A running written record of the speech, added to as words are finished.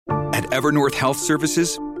Evernorth Health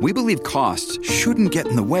Services, we believe costs shouldn't get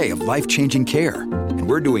in the way of life-changing care, and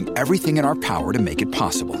we're doing everything in our power to make it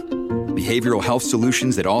possible. Behavioral health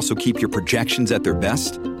solutions that also keep your projections at their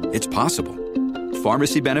best? It's possible.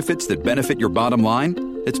 Pharmacy benefits that benefit your bottom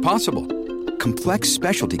line? It's possible. Complex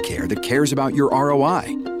specialty care that cares about your ROI?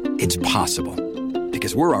 It's possible.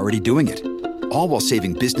 Because we're already doing it. All while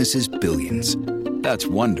saving businesses billions. That's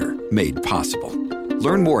Wonder made possible.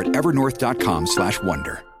 Learn more at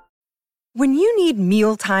evernorth.com/wonder. When you need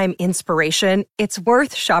mealtime inspiration, it's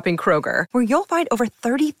worth shopping Kroger, where you'll find over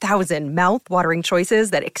 30,000 mouth-watering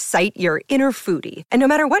choices that excite your inner foodie. And no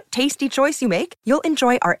matter what tasty choice you make, you'll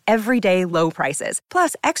enjoy our everyday low prices,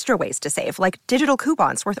 plus extra ways to save, like digital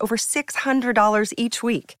coupons worth over $600 each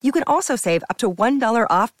week. You can also save up to $1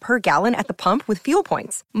 off per gallon at the pump with fuel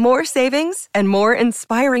points. More savings and more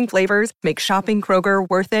inspiring flavors make shopping Kroger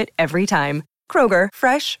worth it every time. Kroger,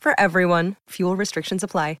 fresh for everyone. Fuel restrictions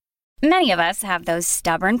apply. Many of us have those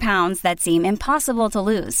stubborn pounds that seem impossible to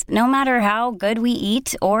lose, no matter how good we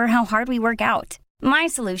eat or how hard we work out. My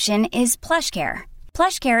solution is PlushCare.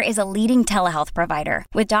 PlushCare is a leading telehealth provider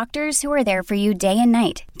with doctors who are there for you day and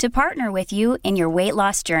night to partner with you in your weight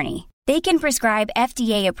loss journey. They can prescribe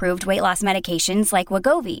FDA-approved weight loss medications like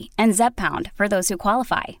Wegovy and Zepbound for those who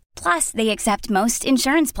qualify. Plus, they accept most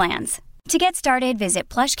insurance plans. To get started, visit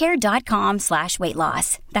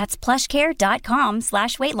plushcare.com/weightloss. That's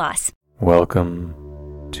plushcare.com/weightloss. Welcome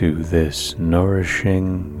to this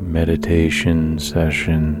nourishing meditation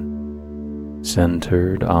session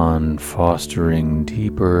centered on fostering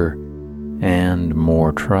deeper and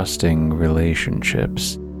more trusting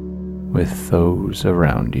relationships with those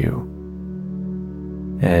around you.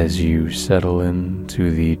 As you settle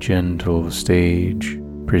into the gentle stage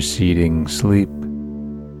preceding sleep,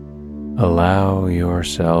 allow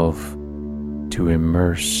yourself to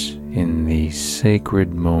immerse in the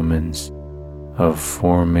sacred moments of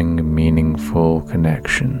forming meaningful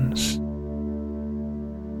connections.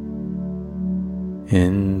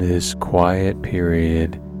 In this quiet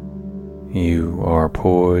period, you are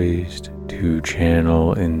poised to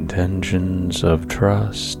channel intentions of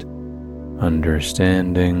trust,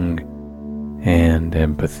 understanding, and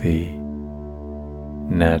empathy,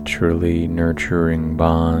 naturally nurturing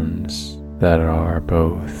bonds that are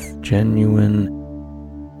both genuine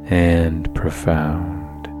and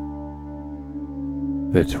profound.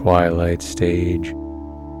 The twilight stage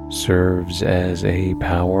serves as a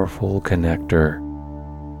powerful connector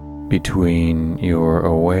between your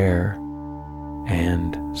aware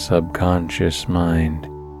and subconscious mind,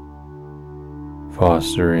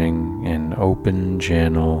 fostering an open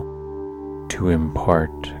channel to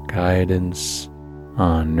impart guidance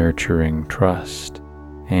on nurturing trust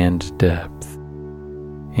and depth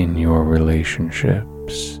in your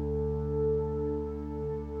relationships.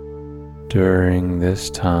 During this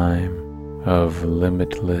time of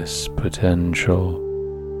limitless potential,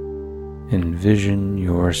 envision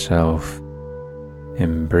yourself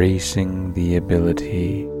embracing the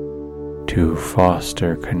ability to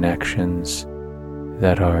foster connections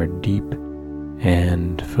that are deep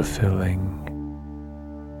and fulfilling.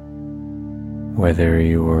 Whether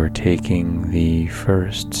you're taking the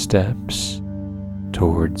first steps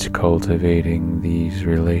towards cultivating these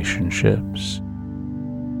relationships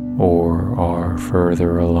or are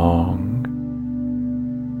further along,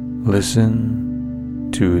 listen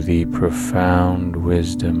to the profound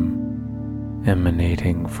wisdom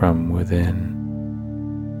emanating from within.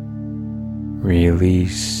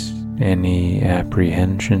 Release any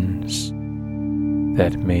apprehensions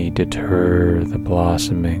that may deter the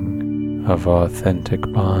blossoming of authentic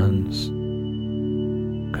bonds,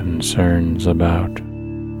 concerns about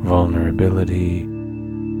vulnerability,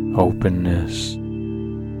 openness,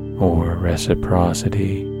 or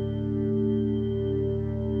reciprocity.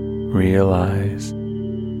 Realize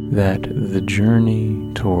that the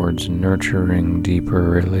journey towards nurturing deeper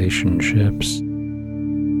relationships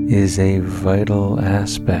is a vital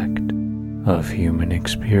aspect of human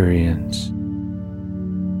experience.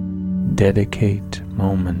 Dedicate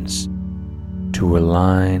moments to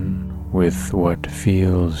align with what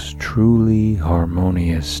feels truly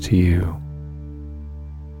harmonious to you.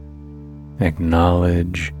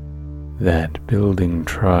 Acknowledge that building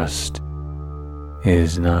trust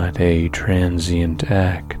is not a transient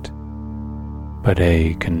act, but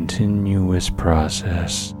a continuous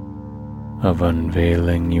process of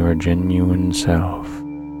unveiling your genuine self.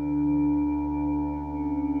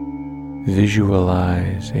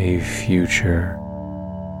 Visualize a future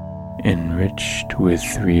enriched with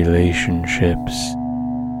relationships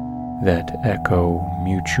that echo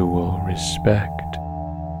mutual respect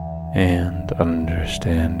and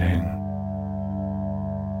understanding.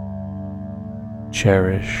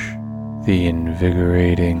 Cherish the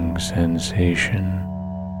invigorating sensation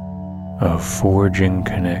of forging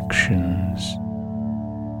connections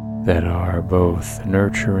that are both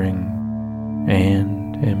nurturing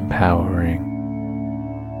and empowering.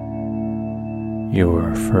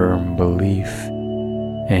 Your firm belief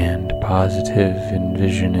and positive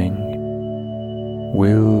envisioning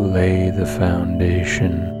will lay the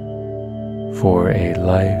foundation for a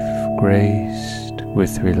life graced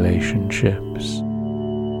with relationships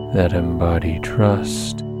that embody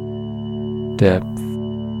trust, depth,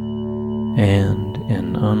 and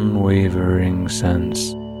an unwavering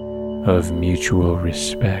sense of mutual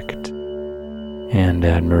respect and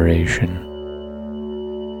admiration.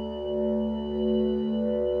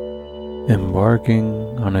 Embarking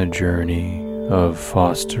on a journey of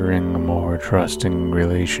fostering more trusting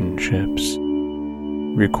relationships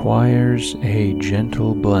requires a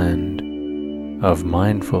gentle blend of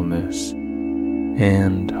mindfulness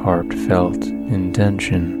and heartfelt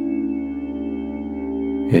intention.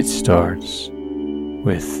 It starts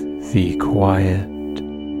with the quiet,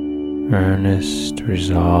 earnest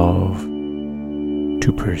resolve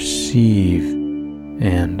to perceive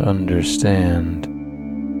and understand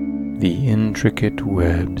the intricate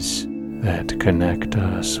webs that connect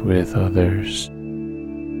us with others,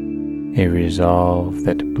 a resolve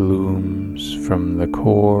that blooms from the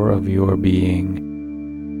core of your being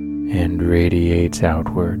and radiates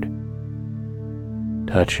outward,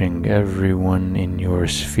 touching everyone in your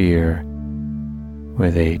sphere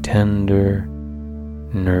with a tender,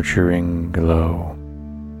 nurturing glow.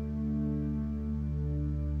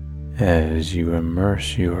 As you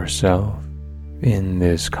immerse yourself in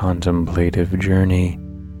this contemplative journey,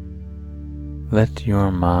 let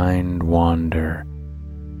your mind wander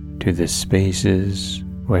to the spaces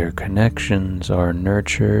where connections are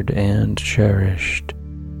nurtured and cherished,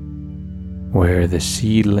 where the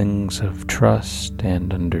seedlings of trust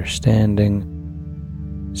and understanding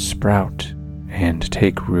sprout and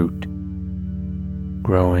take root,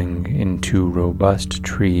 growing into robust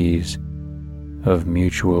trees of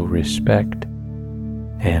mutual respect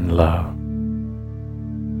and love.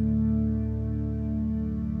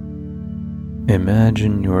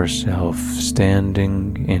 Imagine yourself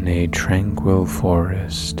standing in a tranquil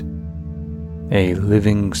forest, a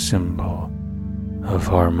living symbol of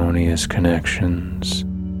harmonious connections.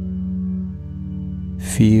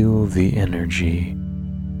 Feel the energy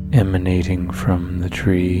emanating from the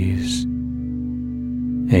trees,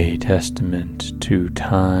 a testament to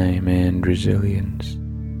time and resilience,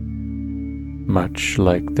 much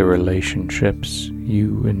like the relationships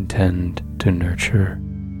you intend to nurture.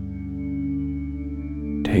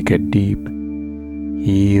 Take a deep,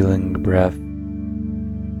 healing breath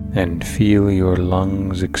and feel your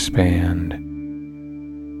lungs expand,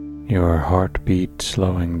 your heartbeat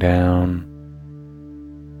slowing down,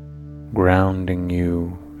 grounding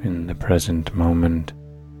you in the present moment,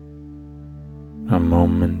 a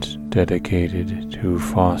moment dedicated to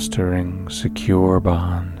fostering secure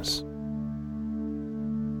bonds.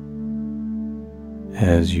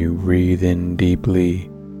 As you breathe in deeply,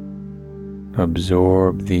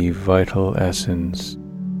 absorb the vital essence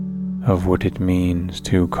of what it means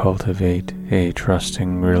to cultivate a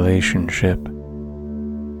trusting relationship,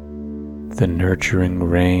 the nurturing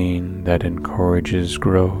rain that encourages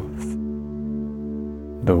growth,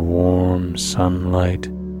 the warm sunlight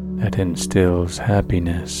that instills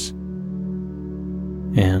happiness,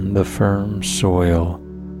 and the firm soil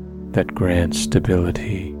that grants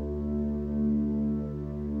stability.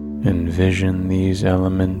 Envision these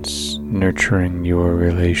elements nurturing your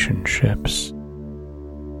relationships,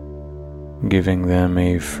 giving them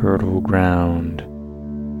a fertile ground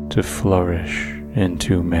to flourish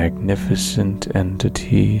into magnificent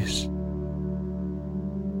entities.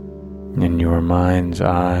 In your mind's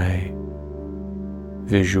eye,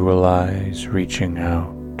 visualize reaching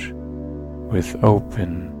out with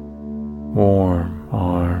open, warm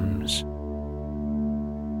arms,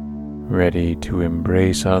 ready to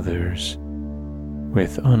embrace others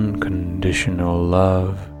with unconditional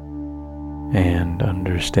love and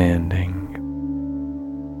understanding.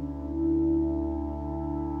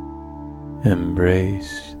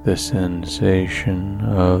 Embrace the sensation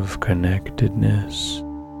of connectedness,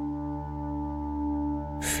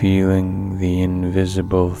 feeling the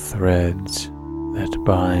invisible threads that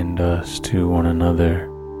bind us to one another.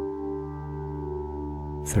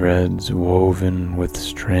 Threads woven with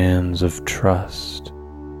strands of trust,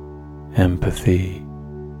 empathy,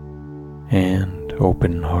 and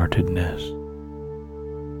open-heartedness.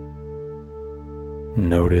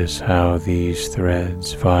 Notice how these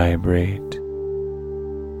threads vibrate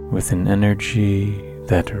with an energy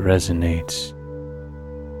that resonates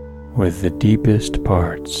with the deepest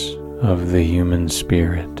parts of the human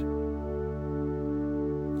spirit,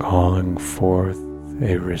 calling forth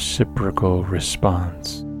a reciprocal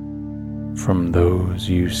response from those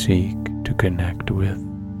you seek to connect with.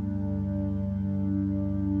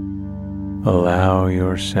 Allow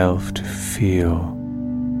yourself to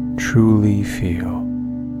truly feel,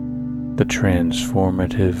 the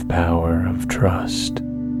transformative power of trust.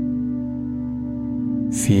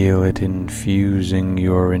 Feel it infusing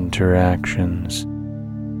your interactions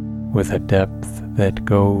with a depth that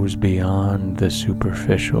goes beyond the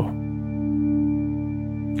superficial,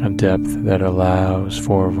 a depth that allows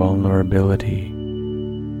for vulnerability,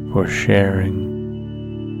 for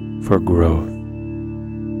sharing, for growth.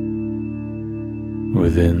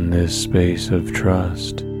 Within this space of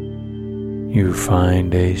trust, you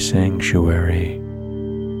find a sanctuary,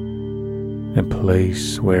 a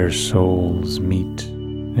place where souls meet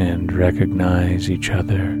and recognize each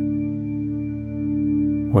other,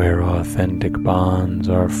 where authentic bonds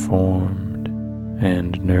are formed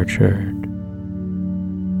and nurtured.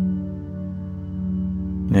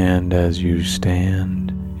 And as you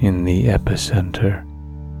stand in the epicenter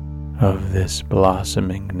of this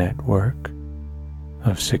blossoming network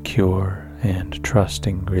of secure and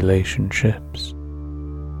trusting relationships,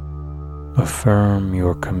 affirm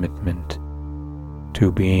your commitment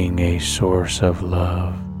to being a source of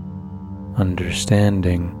love,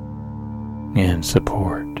 understanding, and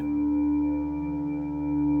support.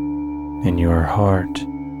 In your heart,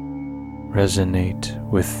 resonate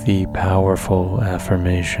with the powerful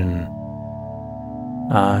affirmation,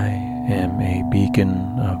 "I am a beacon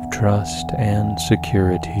of trust and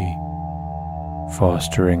security,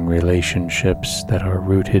 fostering relationships that are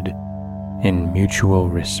rooted in mutual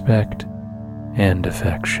respect and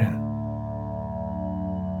affection."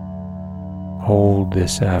 Hold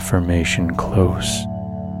this affirmation close,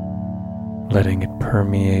 letting it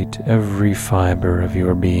permeate every fiber of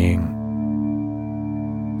your being,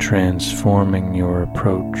 transforming your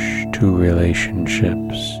approach to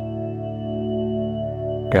relationships,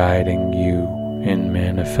 guiding you in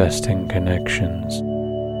manifesting connections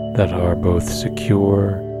that are both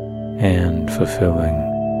secure and fulfilling.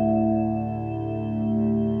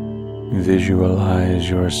 Visualize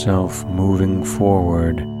yourself moving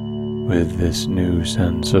forward with this new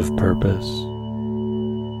sense of purpose,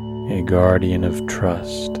 a guardian of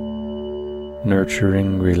trust,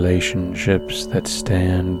 nurturing relationships that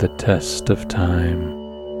stand the test of time,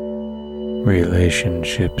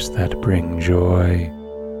 relationships that bring joy,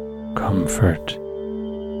 comfort,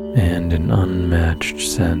 and an unmatched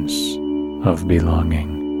sense of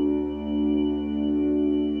belonging.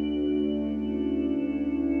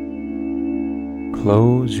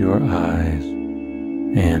 Close your eyes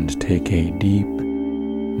and take a deep,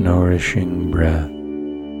 nourishing breath,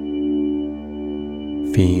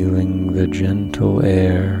 feeling the gentle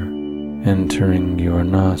air entering your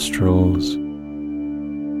nostrils,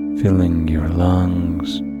 filling your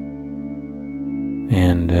lungs,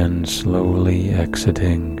 and then slowly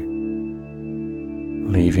exiting,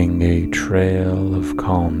 leaving a trail of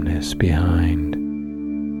calmness behind.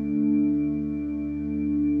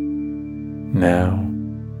 Now,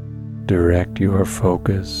 direct your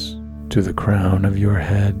focus to the crown of your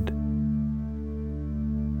head,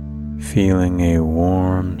 feeling a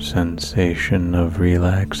warm sensation of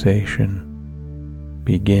relaxation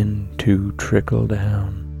begin to trickle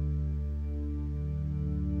down.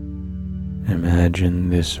 Imagine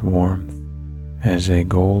this warmth as a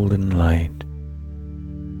golden light,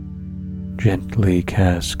 gently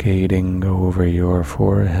cascading over your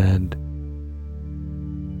forehead,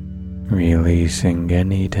 releasing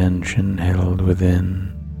any tension held within.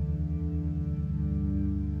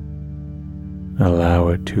 Allow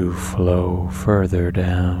it to flow further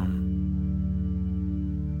down,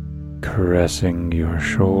 caressing your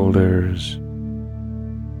shoulders,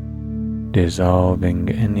 dissolving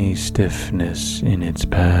any stiffness in its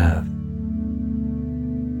path.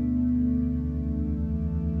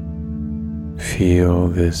 Feel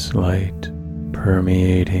this light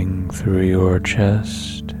permeating through your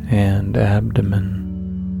chest and abdomen,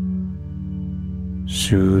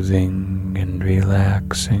 soothing and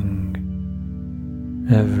relaxing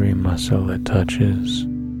every muscle it touches.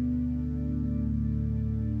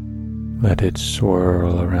 Let it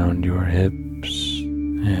swirl around your hips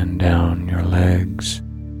and down your legs,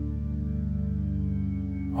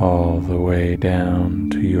 all the way down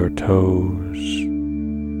to your toes,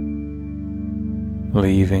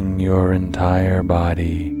 leaving your entire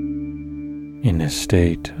body in a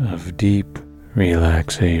state of deep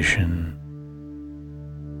relaxation.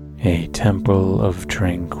 a temple of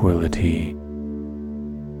tranquility,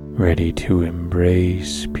 ready to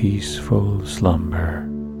embrace peaceful slumber.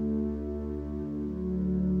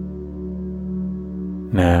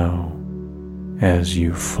 Now, as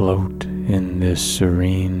you float in this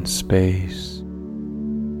serene space,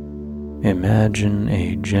 imagine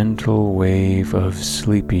a gentle wave of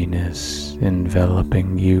sleepiness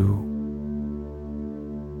enveloping you.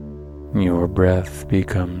 Your breath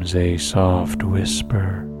becomes a soft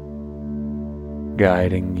whisper,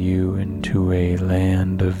 guiding you into a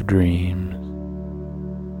land of dreams.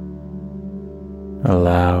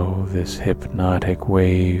 Allow this hypnotic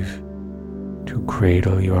wave to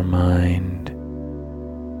cradle your mind,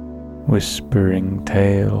 whispering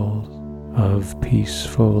tales of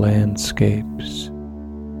peaceful landscapes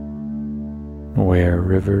where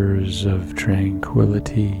rivers of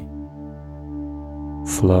tranquility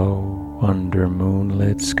flow under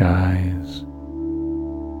moonlit skies.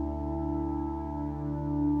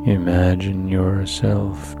 Imagine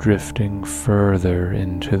yourself drifting further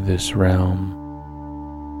into this realm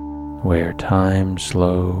where time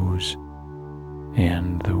slows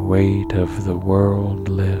and the weight of the world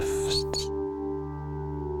lifts,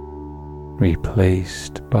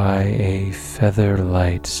 replaced by a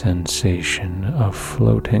feather-light sensation of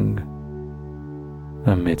floating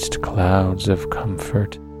amidst clouds of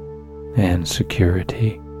comfort and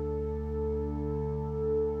security.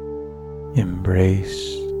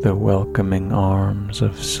 Embrace the welcoming arms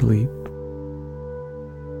of sleep,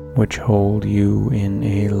 which hold you in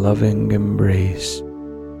a loving embrace,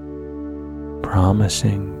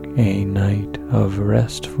 promising a night of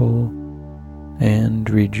restful and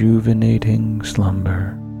rejuvenating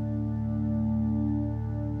slumber.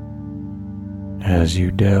 As you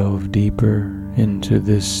delve deeper into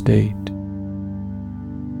this state,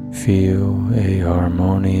 feel a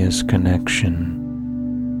harmonious connection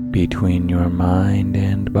between your mind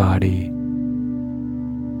and body,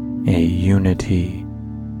 a unity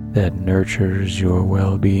that nurtures your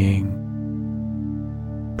well-being,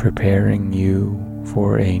 preparing you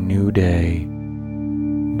for a new day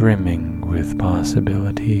brimming with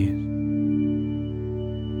possibilities.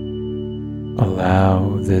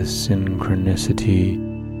 Allow this synchronicity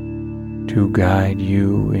to guide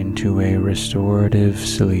you into a restorative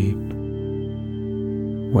sleep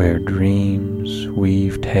where dreams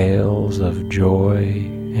weave tales of joy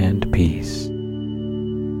and peace.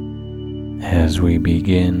 As we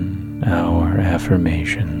begin our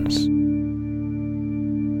affirmations.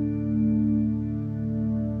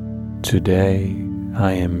 Today,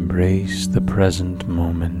 I embrace the present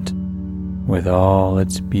moment with all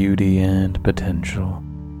its beauty and potential.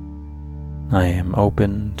 I am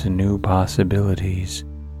open to new possibilities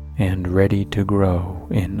and ready to grow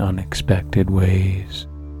in unexpected ways.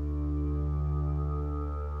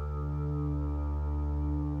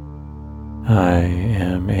 I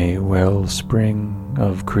am a wellspring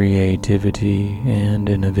of creativity and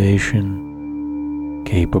innovation,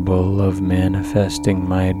 capable of manifesting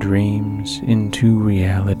my dreams into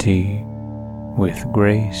reality with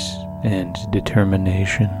grace and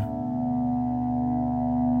determination.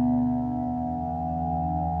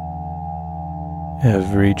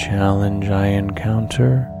 Every challenge I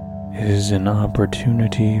encounter is an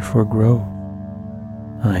opportunity for growth.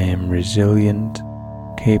 I am resilient,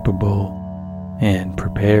 capable, and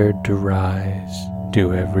prepared to rise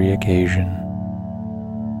to every occasion.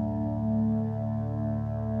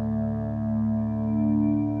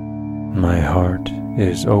 My heart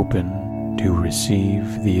is open to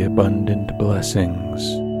receive the abundant blessings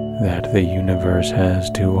that the universe has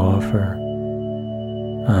to offer.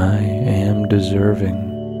 I am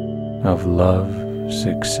deserving of love,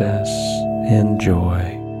 success, and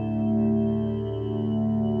joy.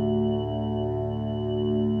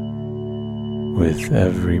 With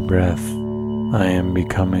every breath, I am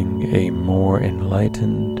becoming a more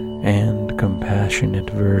enlightened and compassionate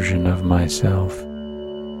version of myself,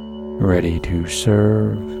 ready to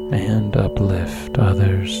serve and uplift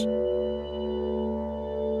others.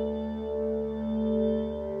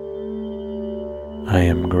 I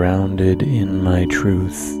am grounded in my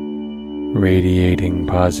truth, radiating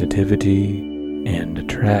positivity and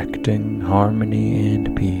attracting harmony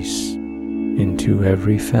and peace into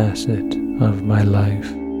every facet of my life.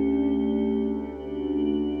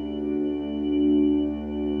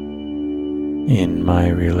 In my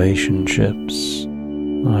relationships,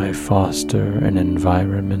 I foster an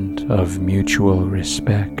environment of mutual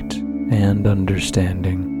respect and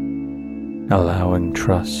understanding, allowing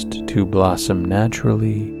trust to blossom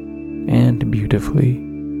naturally and beautifully.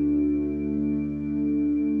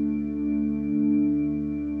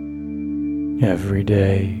 Every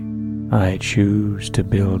day, I choose to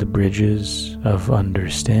build bridges of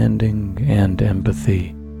understanding and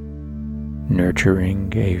empathy,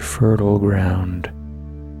 nurturing a fertile ground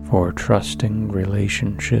for trusting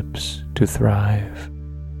relationships to thrive.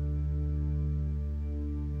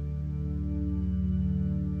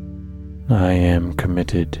 I am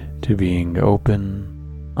committed to being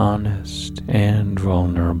open, honest, and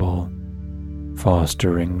vulnerable,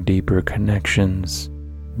 fostering deeper connections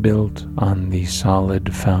built on the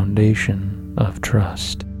solid foundation of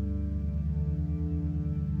trust.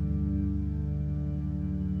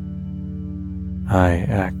 I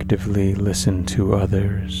actively listen to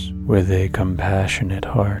others with a compassionate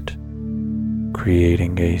heart,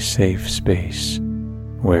 creating a safe space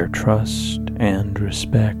where trust and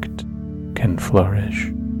respect can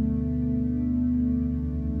flourish.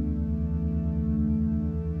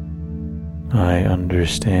 I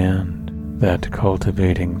understand that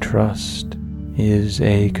cultivating trust is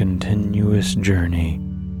a continuous journey,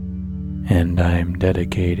 and I'm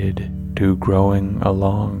dedicated to growing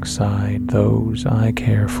alongside those I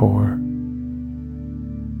care for.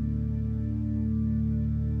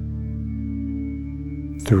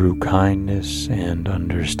 Through kindness and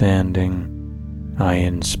understanding, I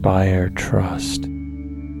inspire trust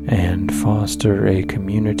and foster a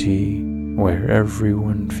community where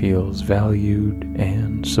everyone feels valued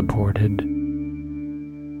and supported.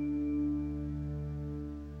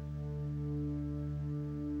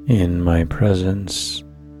 In my presence,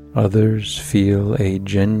 others feel a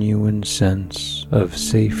genuine sense of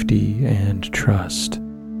safety and trust,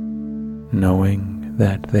 knowing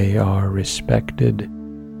that they are respected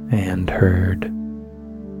and heard.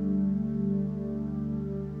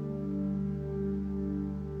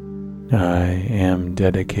 I am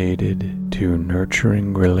dedicated to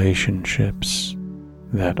nurturing relationships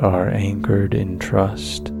that are anchored in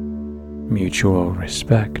trust, mutual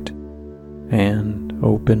respect, and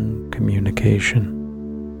open communication.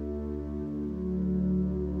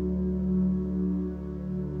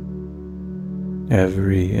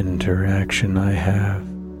 Every interaction I have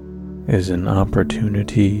is an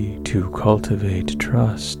opportunity to cultivate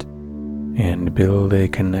trust and build a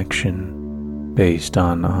connection based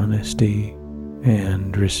on honesty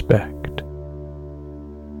and respect.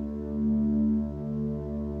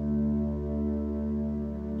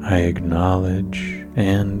 I acknowledge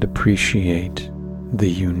and appreciate the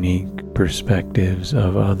unique perspectives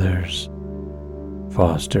of others,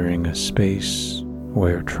 fostering a space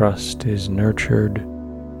where trust is nurtured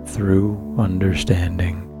through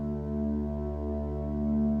understanding.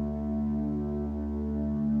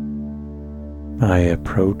 I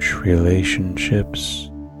approach relationships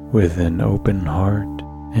with an open heart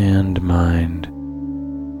and mind,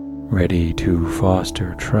 ready to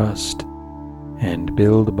foster trust and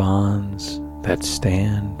build bonds that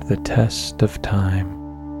stand the test of time.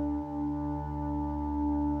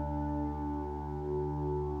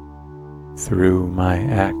 Through my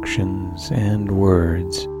actions and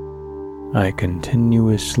words, I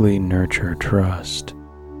continuously nurture trust,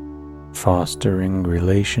 fostering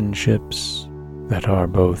relationships that are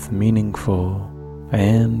both meaningful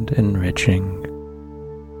and enriching.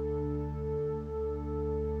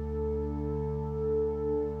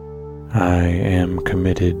 I am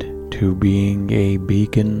committed to being a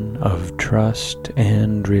beacon of trust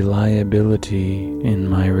and reliability in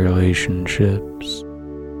my relationships,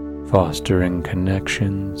 fostering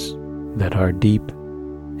connections that are deep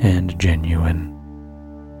and genuine.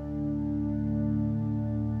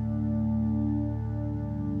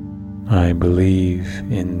 I believe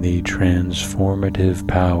in the transformative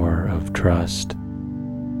power of trust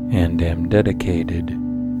and am dedicated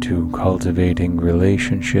to cultivating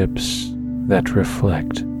relationships that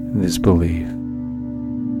reflect this belief.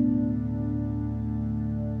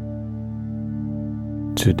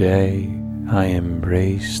 Today, I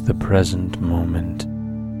embrace the present moment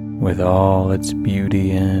with all its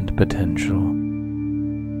beauty and potential.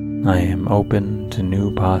 I am open to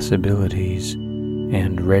new possibilities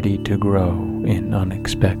and ready to grow in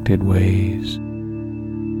unexpected ways.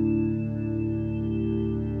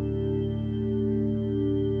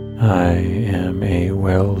 I am a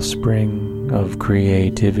wellspring of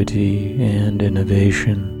creativity and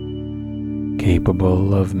innovation,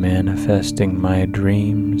 capable of manifesting my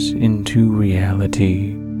dreams into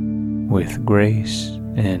reality with grace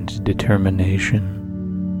and determination.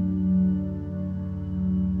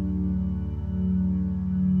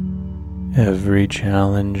 Every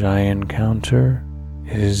challenge I encounter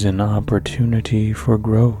is an opportunity for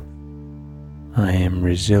growth. I am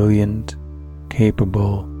resilient,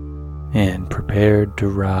 capable, and prepared to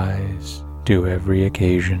rise to every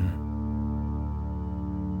occasion.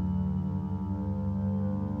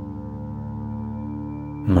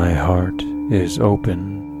 My heart is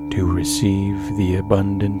open to receive the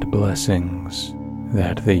abundant blessings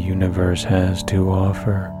that the universe has to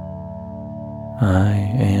offer. I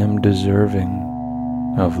am deserving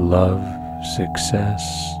of love, success,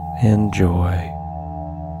 and joy.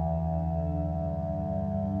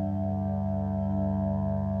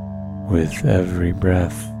 With every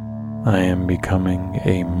breath, I am becoming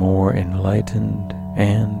a more enlightened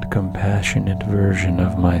and compassionate version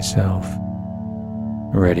of myself,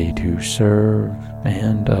 ready to serve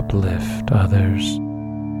and uplift others.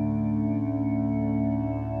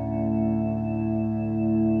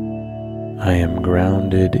 I am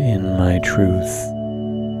grounded in my truth,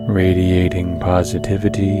 radiating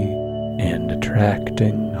positivity and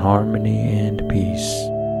attracting harmony and peace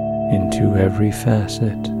into every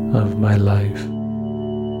facet of my life.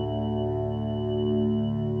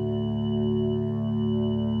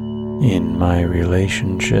 In my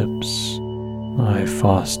relationships, I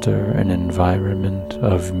foster an environment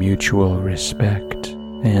of mutual respect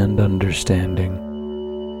and understanding,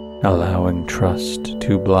 allowing trust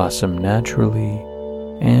to blossom naturally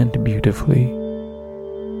and beautifully.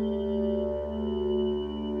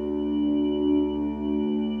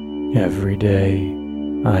 Every day,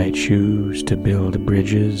 I choose to build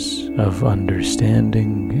bridges of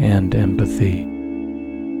understanding and empathy,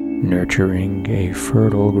 nurturing a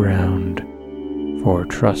fertile ground for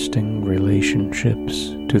trusting relationships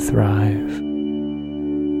to thrive.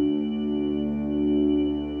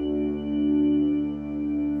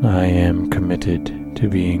 I am committed to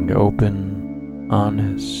being open,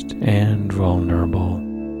 honest, and vulnerable,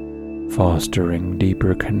 fostering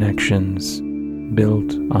deeper connections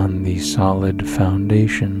built on the solid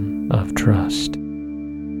foundation of trust.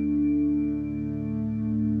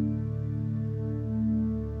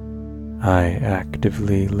 I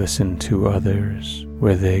actively listen to others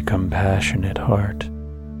with a compassionate heart,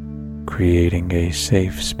 creating a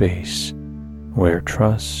safe space where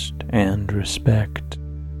trust and respect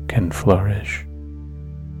can flourish.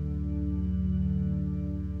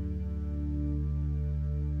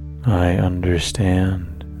 I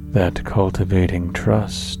understand that cultivating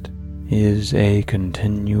trust is a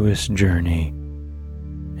continuous journey,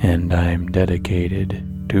 and I am dedicated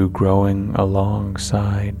to growing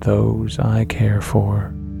alongside those I care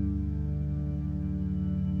for.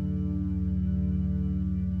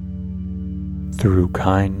 Through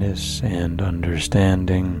kindness and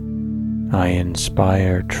understanding, I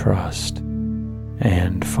inspire trust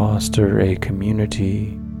and foster a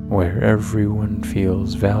community where everyone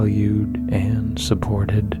feels valued and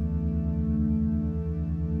supported.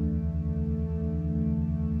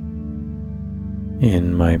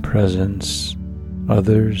 In my presence,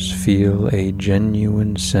 others feel a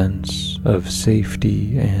genuine sense of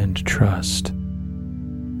safety and trust,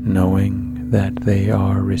 knowing that they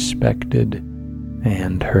are respected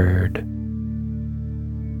and heard.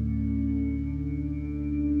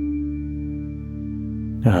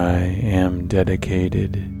 I am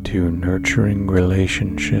dedicated to nurturing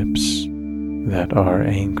relationships that are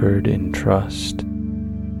anchored in trust,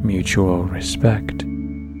 mutual respect,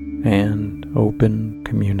 and open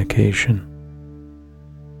communication.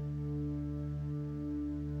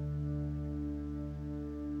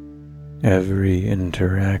 Every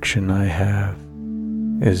interaction I have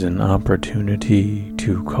is an opportunity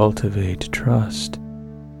to cultivate trust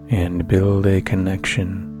and build a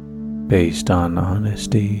connection based on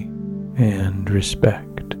honesty and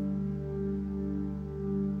respect.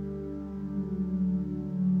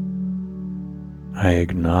 I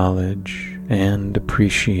acknowledge and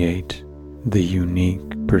appreciate the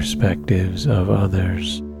unique perspectives of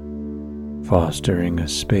others, fostering a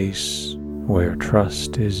space where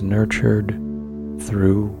trust is nurtured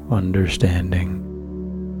through understanding.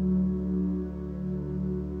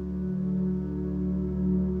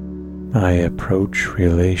 I approach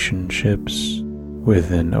relationships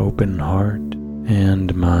with an open heart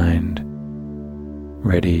and mind,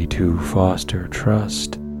 ready to foster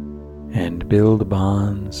trust and build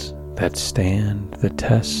bonds that stand the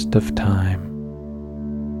test of time.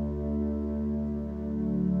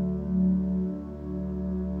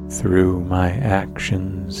 Through my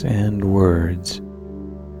actions and words,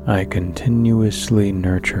 I continuously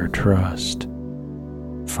nurture trust,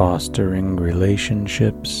 fostering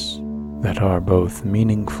relationships that are both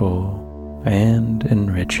meaningful and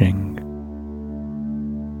enriching.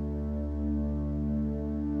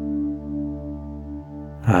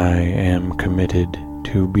 I am committed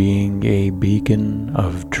to being a beacon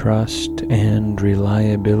of trust and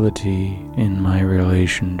reliability in my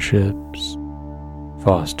relationships,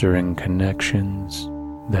 fostering connections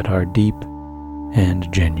that are deep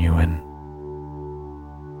and genuine.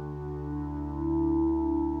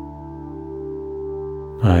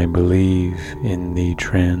 I believe in the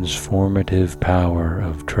transformative power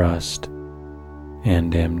of trust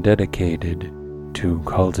and am dedicated to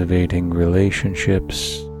cultivating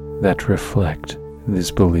relationships that reflect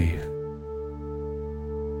this belief.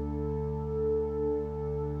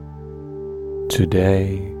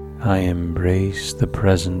 Today, I embrace the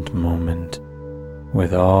present moment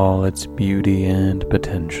with all its beauty and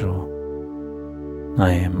potential.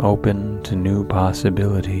 I am open to new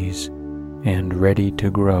possibilities and ready to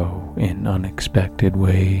grow in unexpected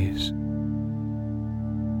ways.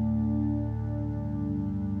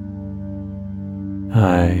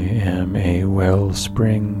 I am a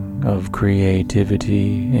wellspring of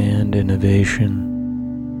creativity and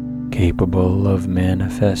innovation, capable of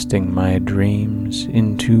manifesting my dreams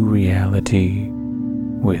into reality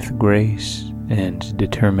with grace and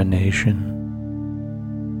determination.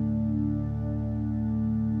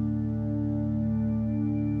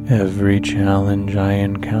 Every challenge I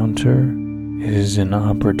encounter is an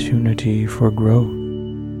opportunity for growth.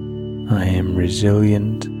 I am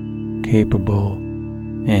resilient, capable,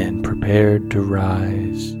 and prepared to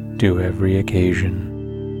rise to every occasion.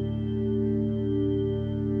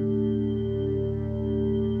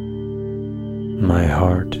 My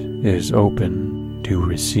heart is open to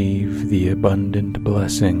receive the abundant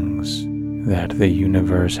blessings that the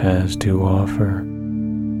universe has to offer.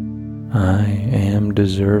 I am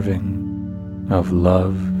deserving of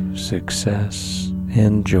love, success,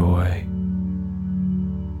 and joy.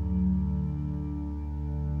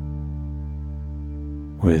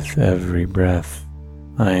 With every breath,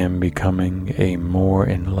 I am becoming a more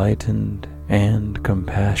enlightened and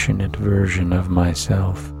compassionate version of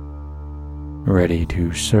myself, ready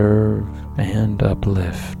to serve and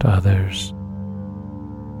uplift others.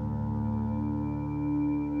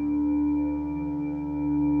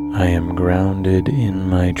 I am grounded in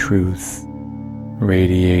my truth,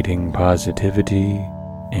 radiating positivity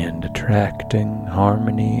and attracting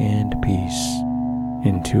harmony and peace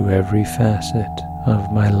into every facet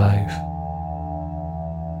of my life.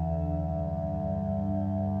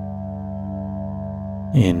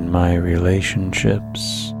 In my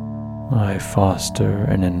relationships, I foster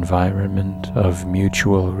an environment of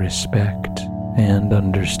mutual respect and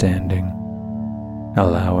understanding,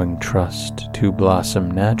 allowing trust to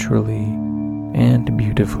blossom naturally and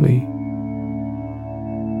beautifully.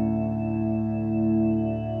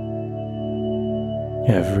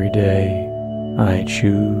 Every day, I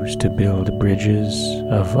choose to build bridges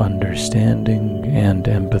of understanding and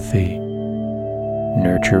empathy,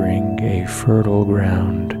 nurturing a fertile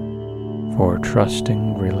ground for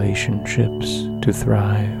trusting relationships to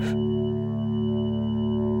thrive.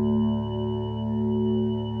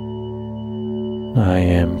 I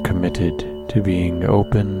am committed to being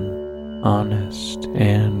open, honest,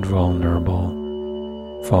 and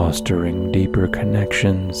vulnerable, fostering deeper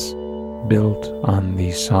connections built on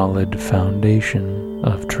the solid foundation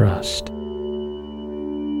of trust.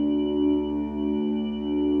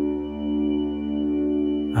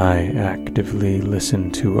 I actively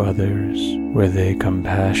listen to others with a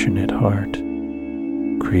compassionate heart,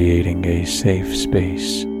 creating a safe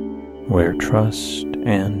space where trust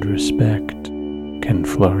and respect can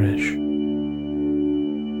flourish.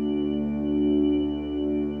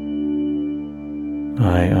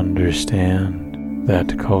 I understand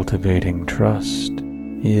that cultivating trust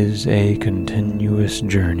is a continuous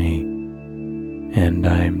journey, and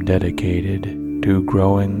I am dedicated to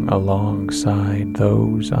growing alongside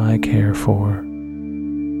those I care for.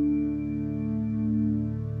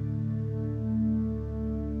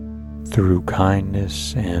 Through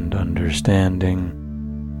kindness and understanding,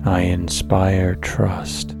 I inspire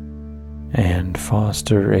trust and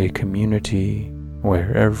foster a community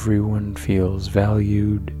where everyone feels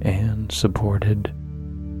valued and supported.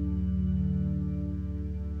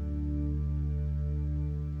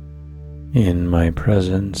 In my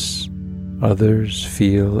presence, others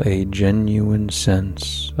feel a genuine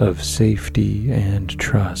sense of safety and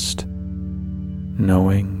trust,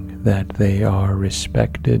 knowing that they are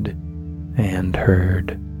respected and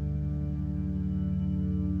heard.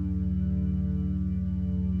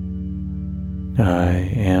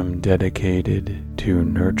 I am dedicated to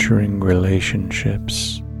nurturing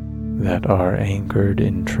relationships that are anchored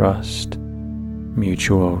in trust,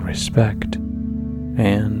 mutual respect,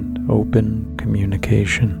 and open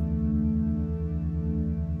communication.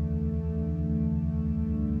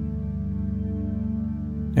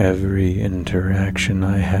 Every interaction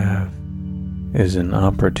I have is an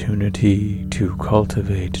opportunity to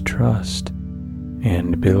cultivate trust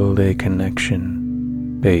and build a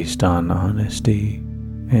connection based on honesty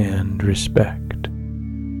and respect.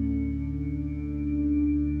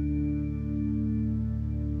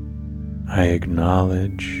 I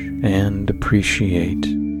acknowledge and appreciate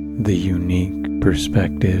the unique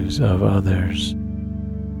perspectives of others,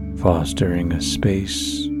 fostering a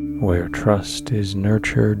space where trust is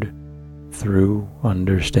nurtured through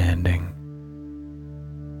understanding.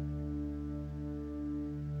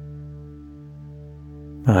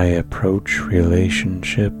 I approach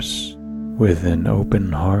relationships with an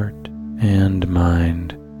open heart and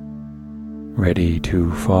mind, ready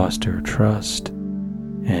to foster trust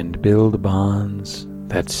and build bonds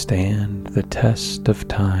that stand the test of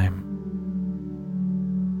time.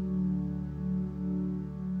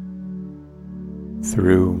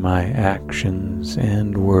 Through my actions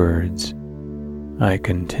and words, I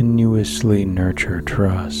continuously nurture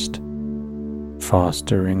trust,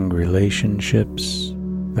 fostering relationships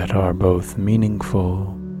that are both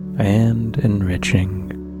meaningful and enriching.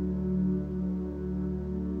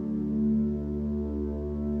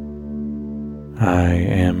 I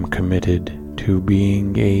am committed to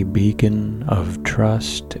being a beacon of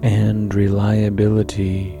trust and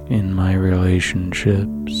reliability in my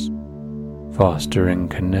relationships, fostering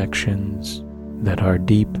connections that are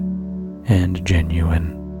deep and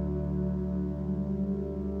genuine.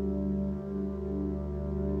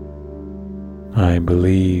 I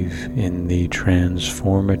believe in the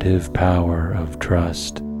transformative power of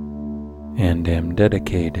trust and am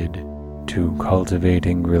dedicated to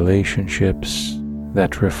cultivating relationships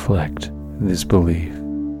that reflect this belief.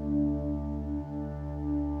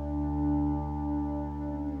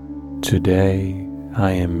 Today,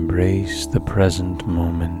 I embrace the present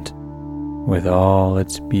moment with all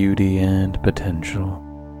its beauty and potential.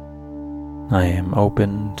 I am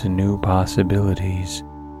open to new possibilities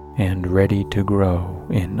and ready to grow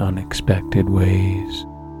in unexpected ways.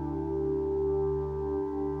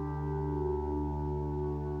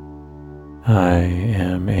 I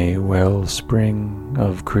am a wellspring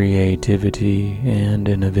of creativity and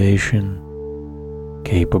innovation,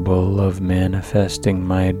 capable of manifesting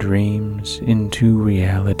my dreams into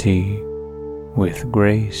reality with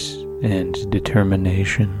grace and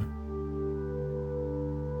determination.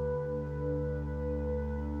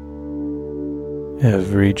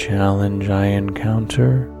 Every challenge I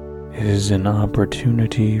encounter is an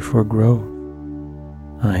opportunity for growth.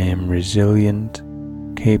 I am resilient,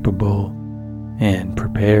 capable, and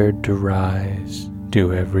prepared to rise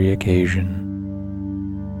to every occasion.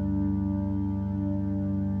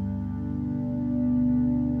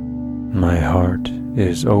 My heart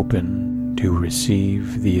is open to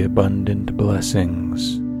receive the abundant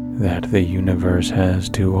blessings that the universe has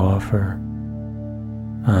to offer.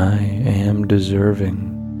 I am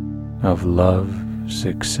deserving of love,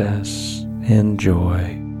 success, and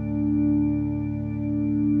joy.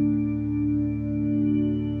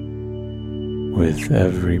 With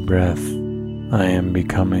every breath, I am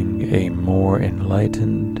becoming a more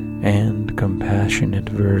enlightened and compassionate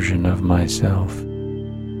version of myself,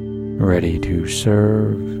 ready to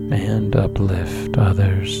serve and uplift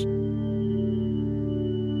others.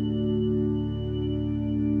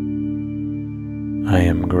 I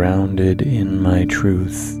am grounded in my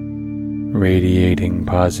truth, radiating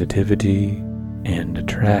positivity and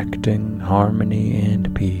attracting harmony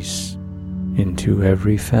and peace into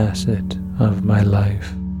every facet of my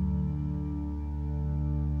life.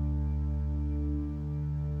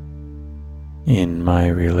 In my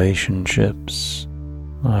relationships,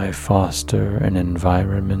 I foster an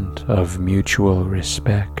environment of mutual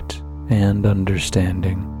respect and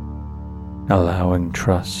understanding, allowing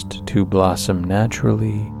trust to blossom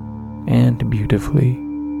naturally and beautifully.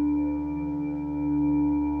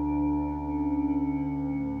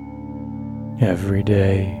 Every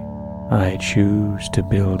day, I choose to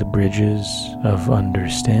build bridges of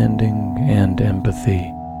understanding and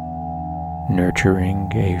empathy,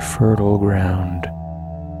 nurturing a fertile ground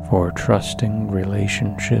for trusting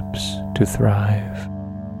relationships to thrive.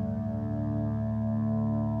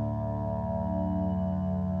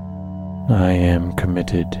 I am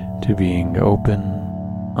committed to being open,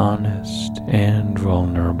 honest, and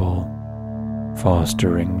vulnerable,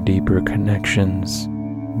 fostering deeper connections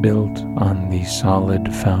built on the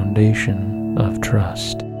solid foundation of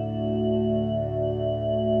trust.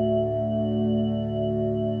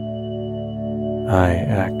 I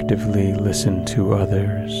actively listen to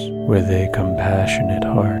others with a compassionate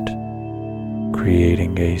heart,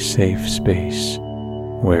 creating a safe space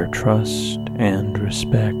where trust and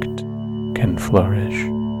respect can flourish.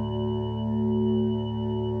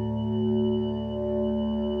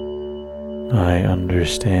 I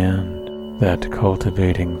understand that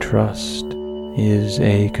cultivating trust is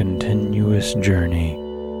a continuous journey,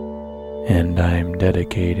 and I am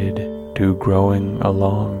dedicated to growing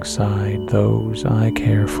alongside those I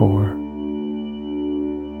care for.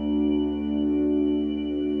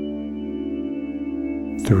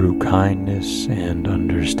 Through kindness and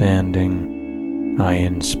understanding, I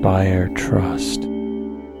inspire trust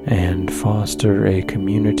and foster a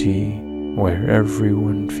community where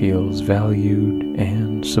everyone feels valued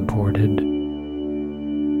and supported.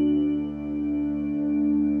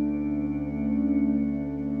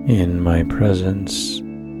 In my presence,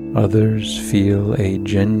 others feel a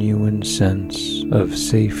genuine sense of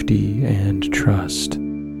safety and trust,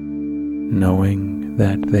 knowing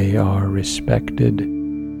that they are respected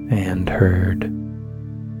and heard.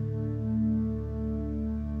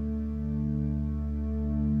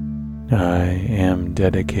 I am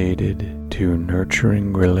dedicated to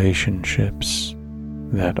nurturing relationships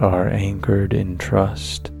that are anchored in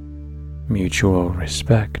trust, mutual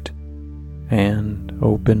respect, and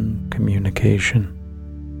open communication.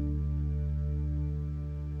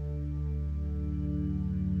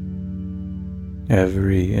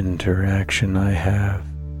 Every interaction I have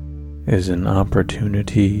is an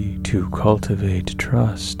opportunity to cultivate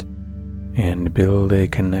trust and build a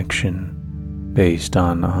connection based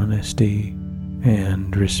on honesty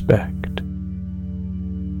and respect.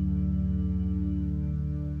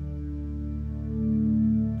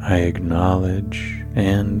 I acknowledge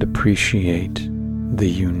and appreciate the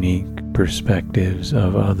unique perspectives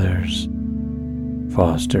of others,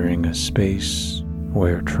 fostering a space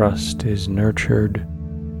where trust is nurtured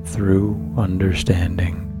through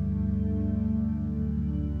understanding.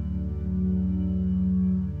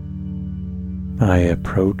 I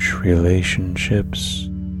approach relationships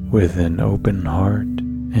with an open heart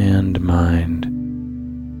and mind,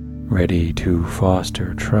 ready to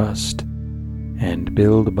foster trust and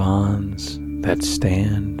build bonds that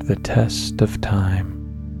stand the test of time.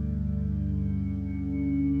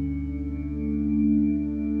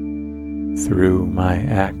 Through my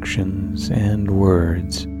actions and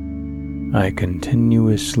words, I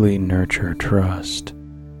continuously nurture trust,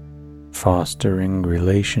 fostering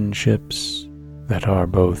relationships that are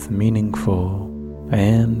both meaningful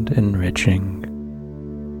and enriching.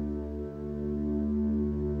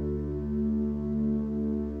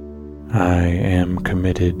 I am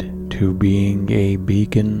committed to being a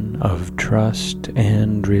beacon of trust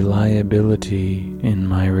and reliability in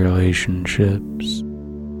my relationships,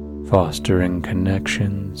 fostering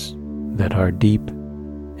connections that are deep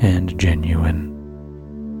and genuine.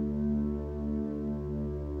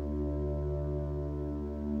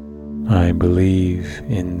 I believe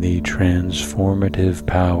in the transformative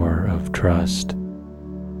power of trust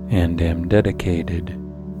and am dedicated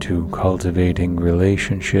to cultivating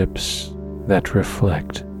relationships that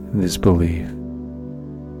reflect this belief.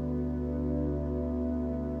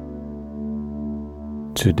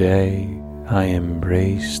 Today, I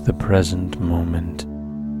embrace the present moment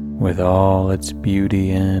with all its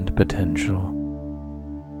beauty and potential.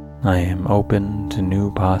 I am open to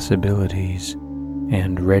new possibilities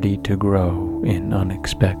and ready to grow in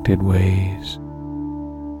unexpected ways.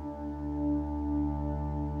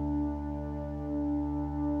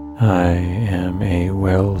 I am a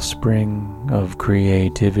wellspring of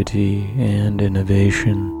creativity and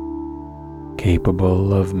innovation,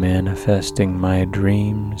 capable of manifesting my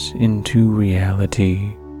dreams into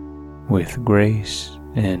reality with grace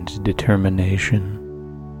and determination.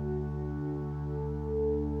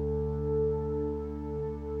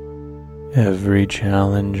 Every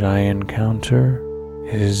challenge I encounter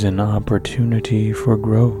is an opportunity for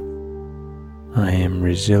growth. I am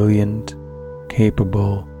resilient,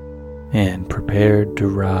 capable, and prepared to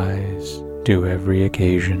rise to every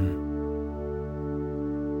occasion.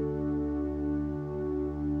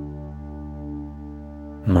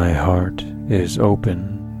 My heart is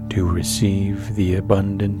open to receive the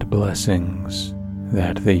abundant blessings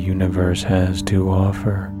that the universe has to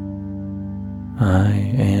offer. I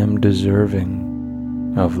am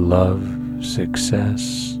deserving of love,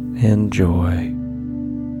 success, and joy.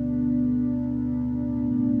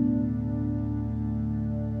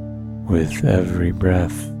 With every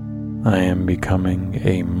breath, I am becoming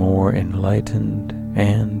a more enlightened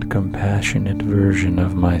and compassionate version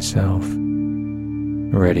of myself,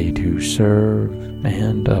 ready to serve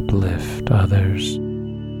and uplift others.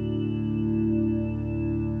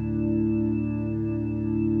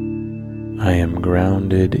 I am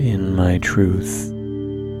grounded in my truth,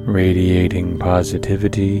 radiating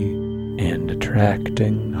positivity and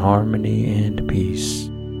attracting harmony and peace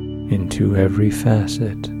into every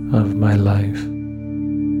facet of my life.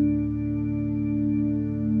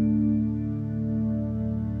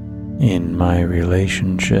 In my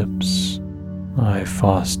relationships, I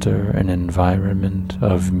foster an environment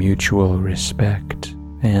of mutual respect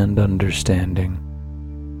and understanding,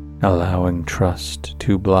 allowing trust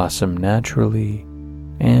to blossom naturally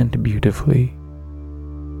and beautifully.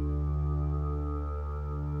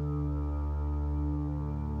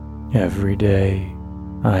 Every day,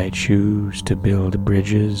 I choose to build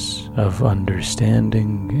bridges of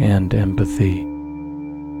understanding and empathy,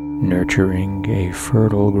 nurturing a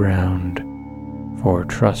fertile ground for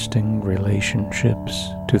trusting relationships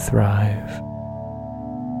to thrive.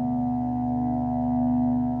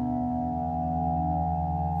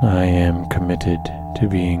 I am committed to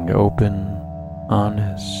being open,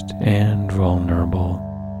 honest, and vulnerable,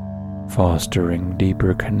 fostering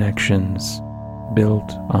deeper connections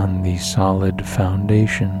built on the solid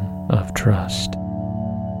foundation of trust.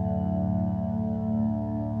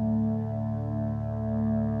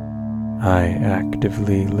 I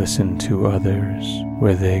actively listen to others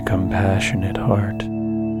with a compassionate heart,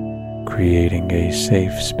 creating a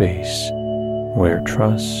safe space where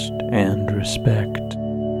trust and respect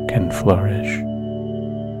can flourish.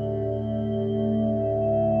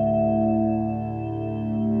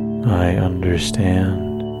 I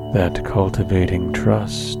understand that cultivating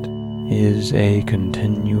trust is a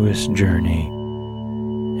continuous journey,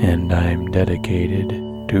 and I'm dedicated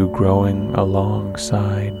to growing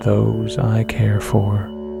alongside those I care for.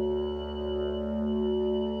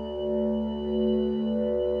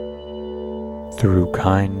 Through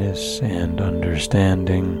kindness and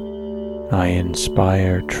understanding, I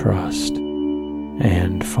inspire trust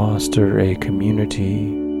and foster a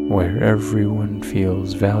community where everyone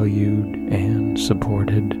feels valued and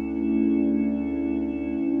supported.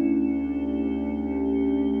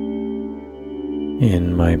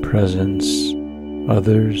 In my presence,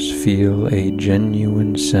 others feel a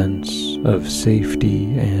genuine sense of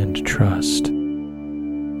safety and trust,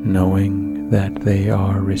 knowing that they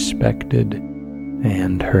are respected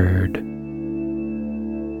and heard.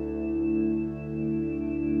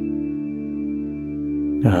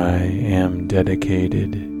 I am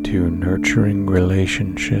dedicated to nurturing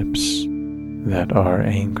relationships that are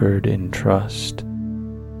anchored in trust,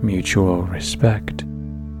 mutual respect,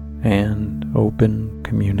 and open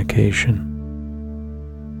communication.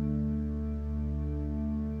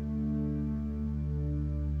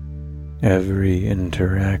 Every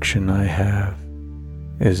interaction I have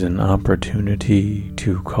is an opportunity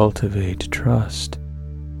to cultivate trust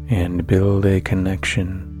and build a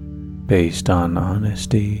connection based on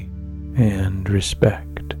honesty and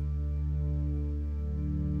respect.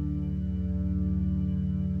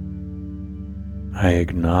 I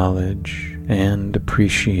acknowledge and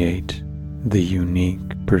appreciate the unique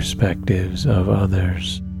perspectives of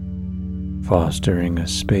others, fostering a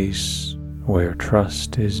space where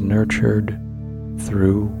trust is nurtured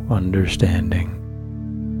through understanding.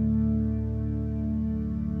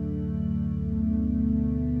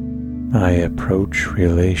 I approach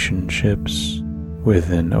relationships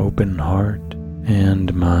with an open heart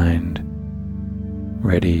and mind,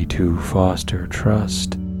 ready to foster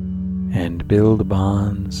trust and build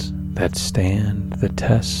bonds that stand the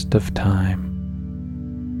test of time.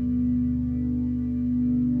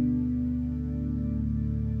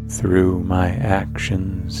 Through my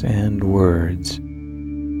actions and words,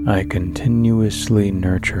 I continuously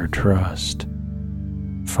nurture trust,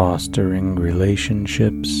 fostering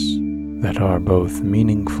relationships that are both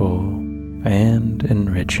meaningful and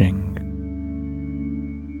enriching.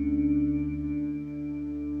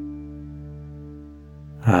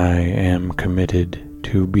 I am committed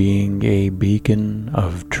to being a beacon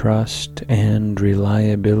of trust and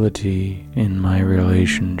reliability in my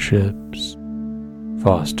relationships,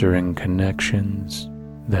 fostering connections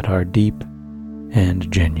that are deep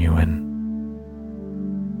and genuine.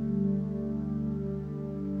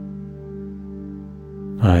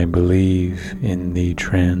 I believe in the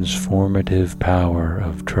transformative power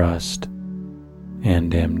of trust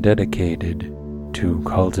and am dedicated to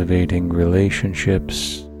cultivating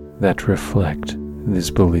relationships that reflect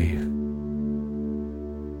this belief.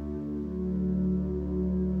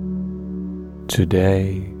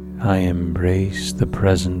 Today, I embrace the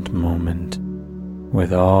present moment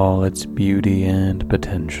with all its beauty and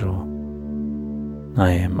potential.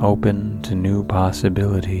 I am open to new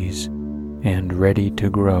possibilities and ready to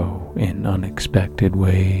grow in unexpected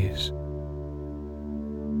ways.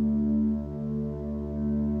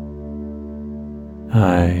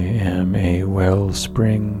 I am a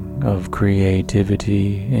wellspring of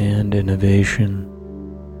creativity and innovation,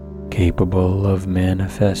 capable of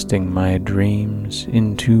manifesting my dreams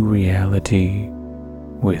into reality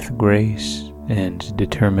with grace and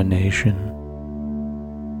determination.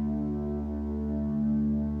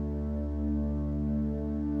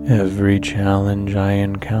 Every challenge I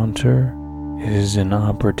encounter is an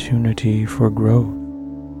opportunity for growth.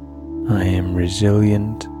 I am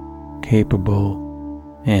resilient,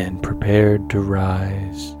 capable, and prepared to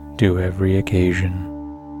rise to every occasion.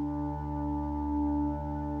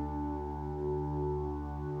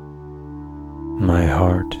 My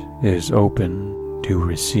heart is open to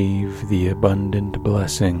receive the abundant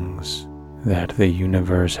blessings that the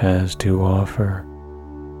universe has to offer.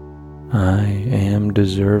 I am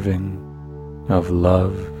deserving of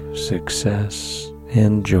love, success,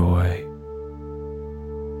 and joy.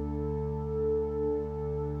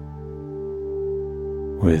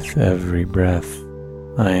 With every breath,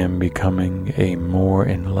 I am becoming a more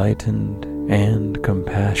enlightened and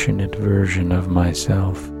compassionate version of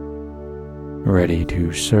myself, ready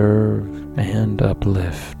to serve and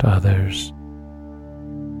uplift others.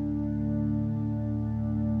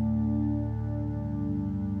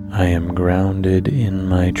 I am grounded in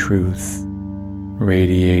my truth,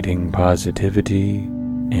 radiating positivity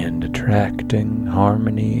and attracting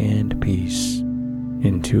harmony and peace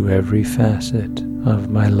into every facet of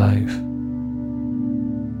my life.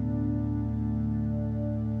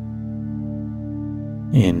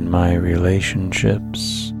 In my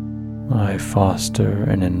relationships, I foster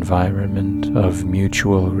an environment of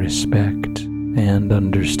mutual respect and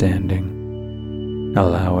understanding,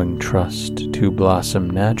 allowing trust to blossom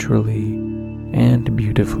naturally and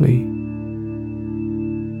beautifully.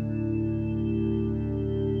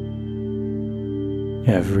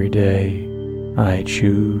 Every day, I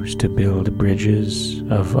choose to build bridges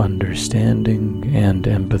of understanding and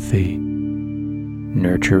empathy,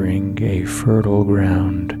 nurturing a fertile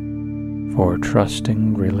ground for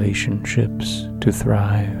trusting relationships to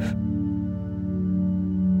thrive.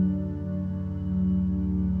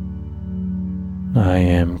 I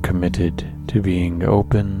am committed to being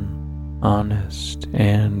open, honest,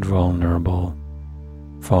 and vulnerable,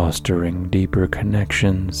 fostering deeper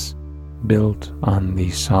connections built on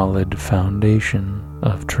the solid foundation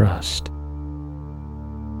of trust.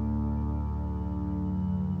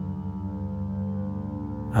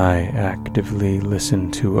 I actively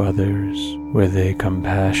listen to others with a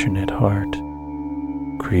compassionate heart,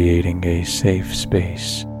 creating a safe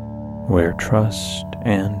space where trust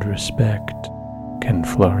and respect can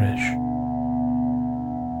flourish.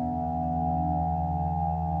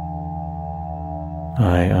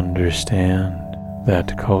 I understand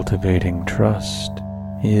that cultivating trust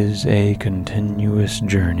is a continuous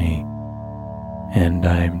journey, and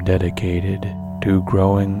I'm dedicated to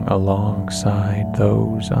growing alongside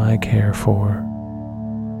those I care for.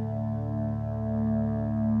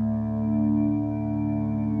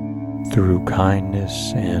 Through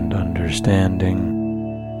kindness and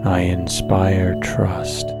understanding, I inspire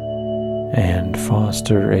trust and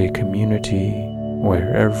foster a community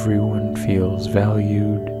where everyone feels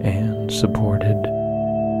valued and supported.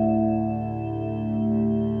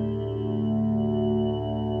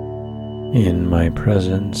 In my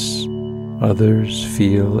presence, others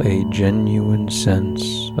feel a genuine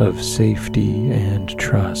sense of safety and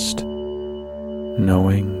trust,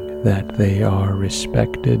 knowing that they are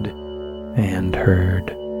respected and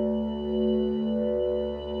heard.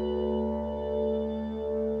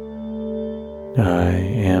 I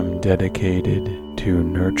am dedicated to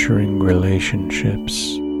nurturing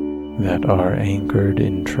relationships that are anchored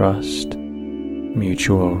in trust,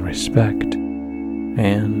 mutual respect,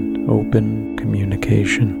 and open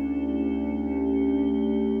communication.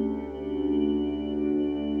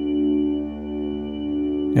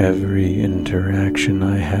 Every interaction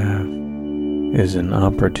I have is an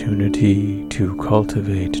opportunity to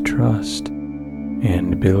cultivate trust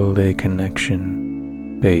and build a connection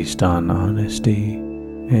based on honesty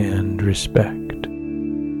and respect.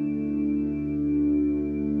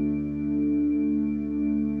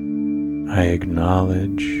 I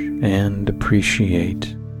acknowledge and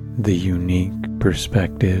appreciate the unique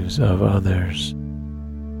perspectives of others,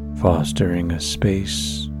 fostering a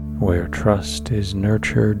space where trust is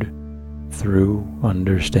nurtured through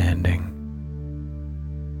understanding.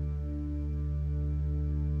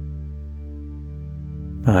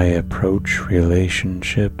 I approach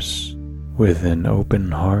relationships with an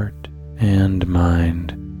open heart and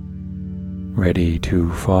mind, ready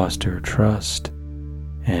to foster trust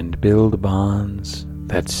and build bonds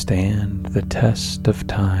that stand the test of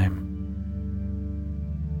time.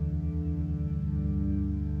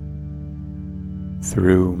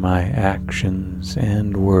 Through my actions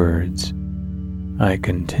and words, I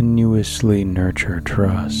continuously nurture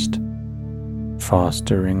trust,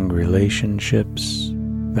 fostering relationships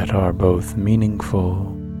that are both meaningful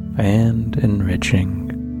and enriching.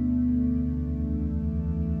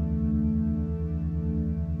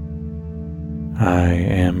 I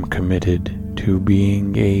am committed to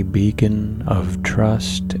being a beacon of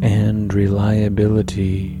trust and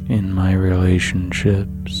reliability in my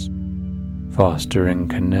relationships, fostering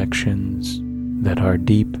connections that are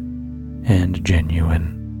deep and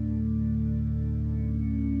genuine.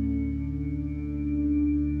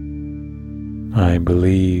 I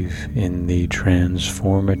believe in the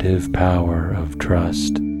transformative power of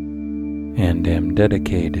trust and am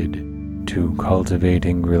dedicated to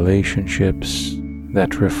cultivating relationships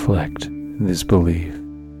that reflect this belief.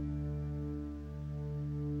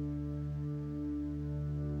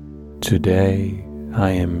 Today,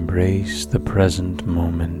 I embrace the present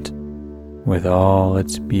moment with all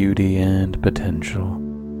its beauty and potential.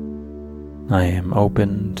 I am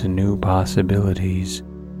open to new possibilities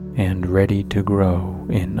and ready to grow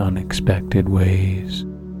in unexpected ways.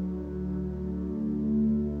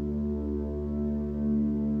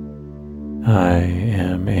 I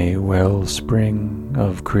am a wellspring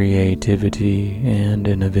of creativity and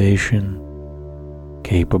innovation,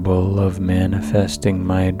 capable of manifesting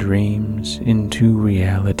my dreams into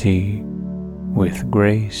reality with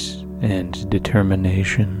grace and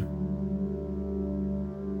determination.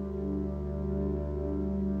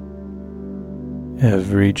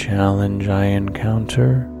 Every challenge I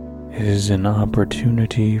encounter is an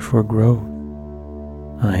opportunity for growth.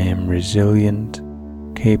 I am resilient,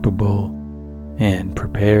 capable, and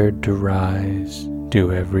prepared to rise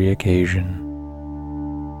to every occasion.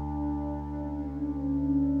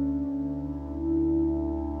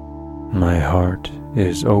 My heart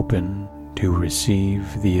is open to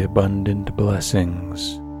receive the abundant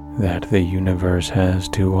blessings that the universe has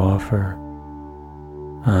to offer.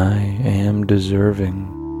 I am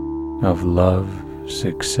deserving of love,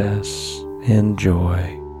 success, and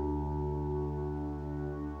joy.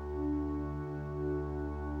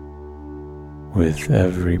 With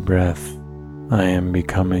every breath, I am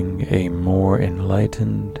becoming a more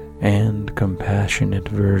enlightened and compassionate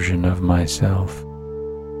version of myself,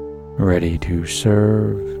 ready to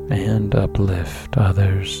serve and uplift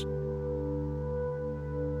others.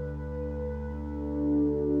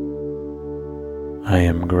 I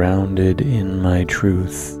am grounded in my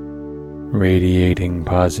truth, radiating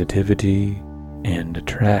positivity and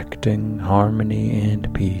attracting harmony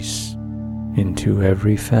and peace into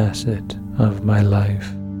every facet of my life.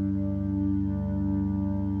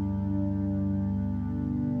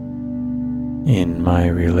 In my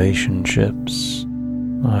relationships,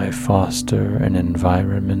 I foster an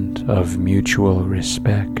environment of mutual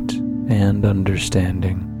respect and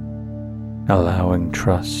understanding, allowing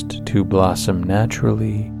trust to blossom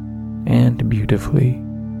naturally and beautifully.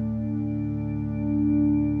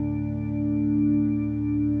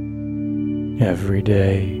 Every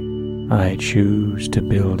day, I choose to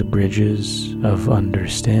build bridges of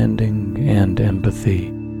understanding and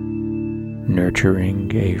empathy,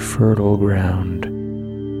 nurturing a fertile ground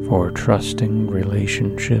for trusting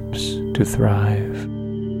relationships to thrive.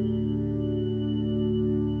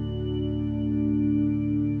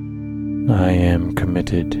 I am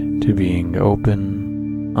committed to being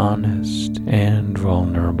open, honest, and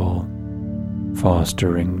vulnerable,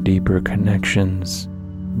 fostering deeper connections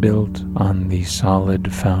built on the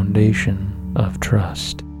solid foundation of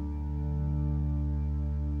trust.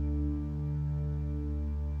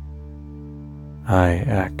 I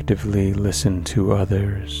actively listen to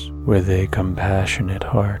others with a compassionate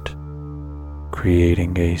heart,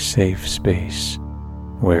 creating a safe space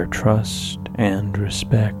where trust and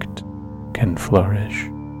respect can flourish.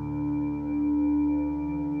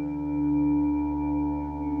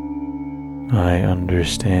 I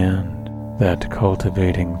understand that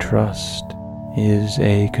cultivating trust is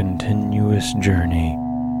a continuous journey,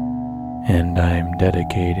 and I'm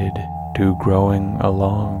dedicated to growing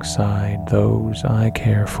alongside those I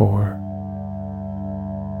care for.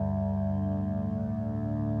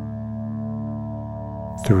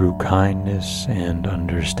 Through kindness and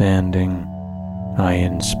understanding, I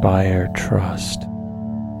inspire trust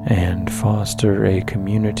and foster a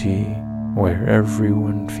community where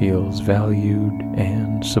everyone feels valued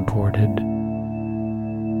and supported.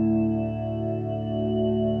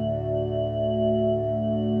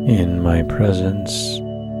 In my presence,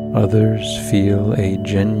 others feel a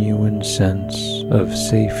genuine sense of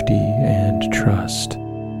safety and trust,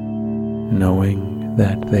 knowing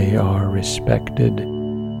that they are respected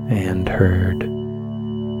and heard.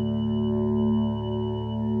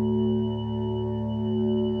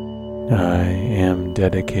 I am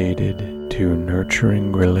dedicated to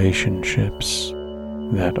nurturing relationships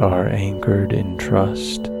that are anchored in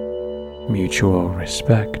trust, mutual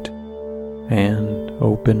respect, and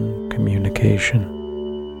open communication.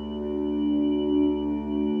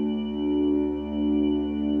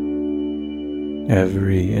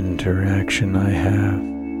 Every interaction I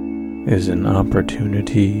have is an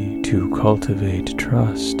opportunity to cultivate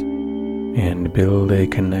trust and build a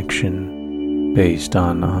connection based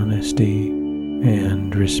on honesty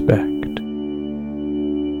and respect.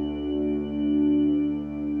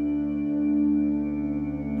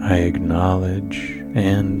 I acknowledge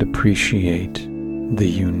and appreciate the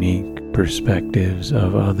unique perspectives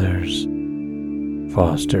of others,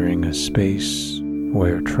 fostering a space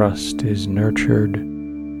where trust is nurtured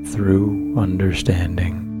through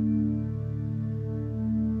understanding.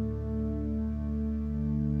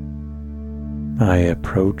 I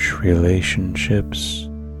approach relationships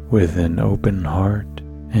with an open heart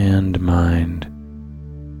and mind,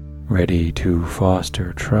 ready to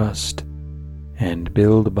foster trust and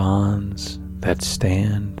build bonds that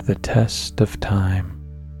stand the test of time.